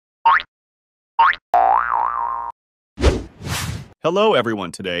Hello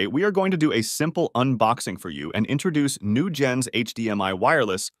everyone, today we are going to do a simple unboxing for you and introduce Nugens HDMI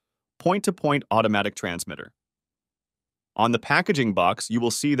wireless point-to-point automatic transmitter. On the packaging box, you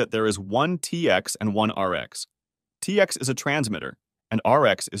will see that there is one TX and one RX. TX is a transmitter and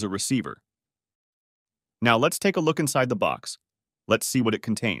RX is a receiver. Now let's take a look inside the box. Let's see what it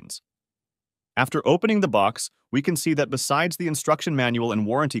contains. After opening the box, we can see that besides the instruction manual and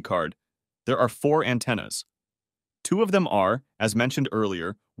warranty card, there are 4 antennas. 2 of them are, as mentioned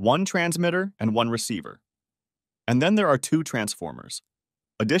earlier, one transmitter and one receiver. And then there are 2 transformers.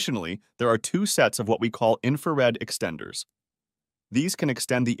 Additionally, there are 2 sets of what we call infrared extenders. These can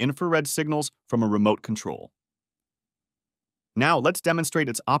extend the infrared signals from a remote control. Now let's demonstrate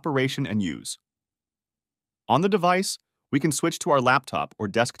its operation and use. On the device, we can switch to our laptop or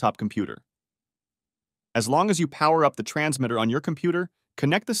desktop computer. As long as you power up the transmitter on your computer,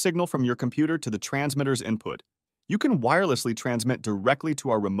 connect the signal from your computer to the transmitter's input. You can wirelessly transmit directly to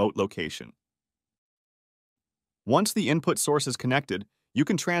our remote location. Once the input source is connected, you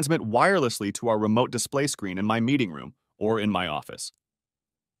can transmit wirelessly to our remote display screen in my meeting room or in my office.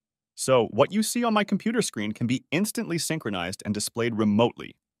 So, what you see on my computer screen can be instantly synchronized and displayed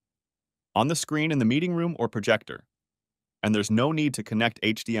remotely on the screen in the meeting room or projector. And there's no need to connect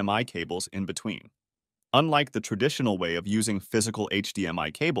HDMI cables in between. Unlike the traditional way of using physical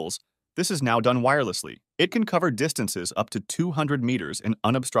HDMI cables, this is now done wirelessly. It can cover distances up to 200 meters in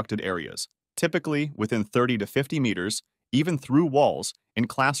unobstructed areas, typically within 30 to 50 meters, even through walls, in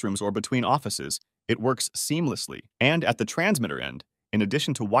classrooms or between offices. It works seamlessly. And at the transmitter end, in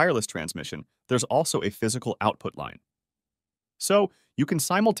addition to wireless transmission, there's also a physical output line. So you can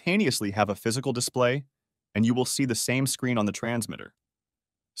simultaneously have a physical display, and you will see the same screen on the transmitter.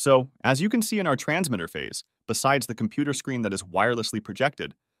 So, as you can see in our transmitter phase, besides the computer screen that is wirelessly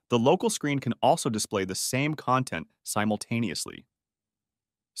projected, the local screen can also display the same content simultaneously.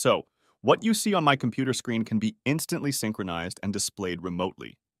 So, what you see on my computer screen can be instantly synchronized and displayed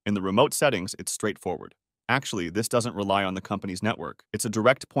remotely. In the remote settings, it's straightforward. Actually, this doesn't rely on the company's network. It's a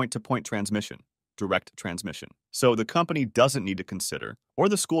direct point-to-point transmission. Direct transmission. So the company doesn't need to consider, or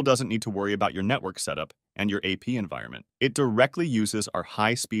the school doesn't need to worry about your network setup and your AP environment. It directly uses our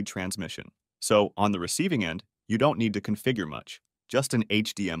high-speed transmission. So on the receiving end, you don't need to configure much. Just an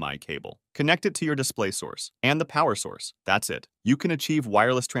HDMI cable. Connect it to your display source and the power source. That's it. You can achieve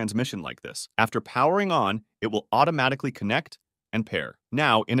wireless transmission like this. After powering on, it will automatically connect and pair.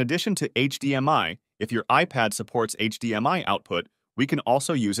 Now, in addition to HDMI, if your iPad supports HDMI output, we can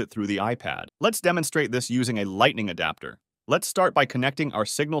also use it through the iPad. Let's demonstrate this using a lightning adapter. Let's start by connecting our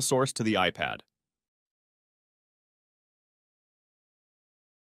signal source to the iPad.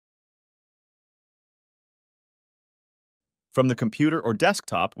 From the computer or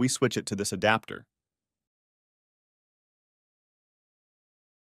desktop, we switch it to this adapter.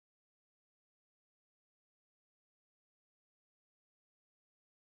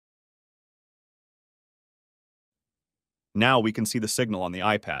 Now we can see the signal on the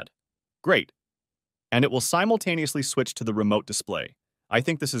iPad. Great. And it will simultaneously switch to the remote display. I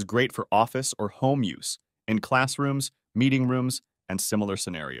think this is great for office or home use, in classrooms, meeting rooms, and similar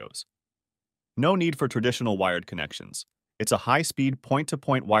scenarios. No need for traditional wired connections. It's a high-speed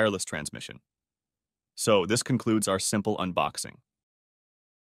point-to-point wireless transmission. So this concludes our simple unboxing.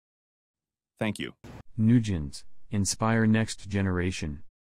 Thank you. Nugens, inspire next generation.